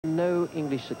No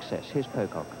English success. Here's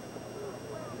Pocock.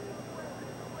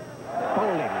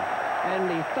 Bowling. And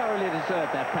he thoroughly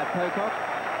deserved that, Pat Pocock.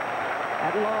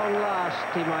 At long last,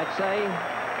 he might say.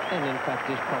 And in fact,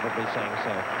 he's probably saying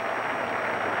so.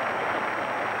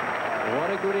 What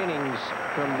a good innings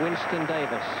from Winston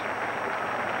Davis.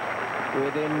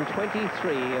 Within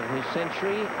 23 of his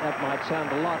century. That might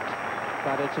sound a lot,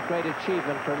 but it's a great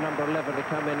achievement for number 11 to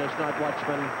come in as night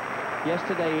watchman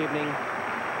yesterday evening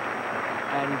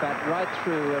and bat right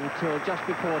through until just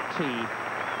before tea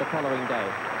the following day.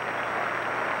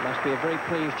 Must be a very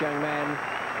pleased young man,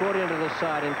 brought into the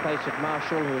side in place of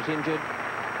Marshall, who is injured,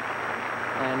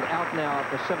 and out now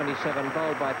at the 77,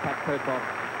 bowled by Pat Pocock,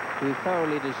 who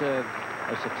thoroughly deserved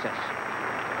a success.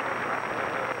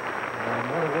 And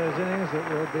one of those innings that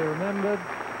will be remembered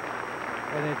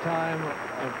any time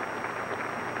a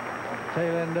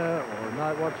tail-ender or a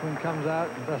night watchman comes out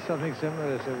and does something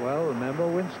similar. They say, well, remember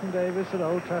Winston Davis at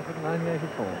Old Trafford in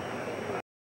 1984.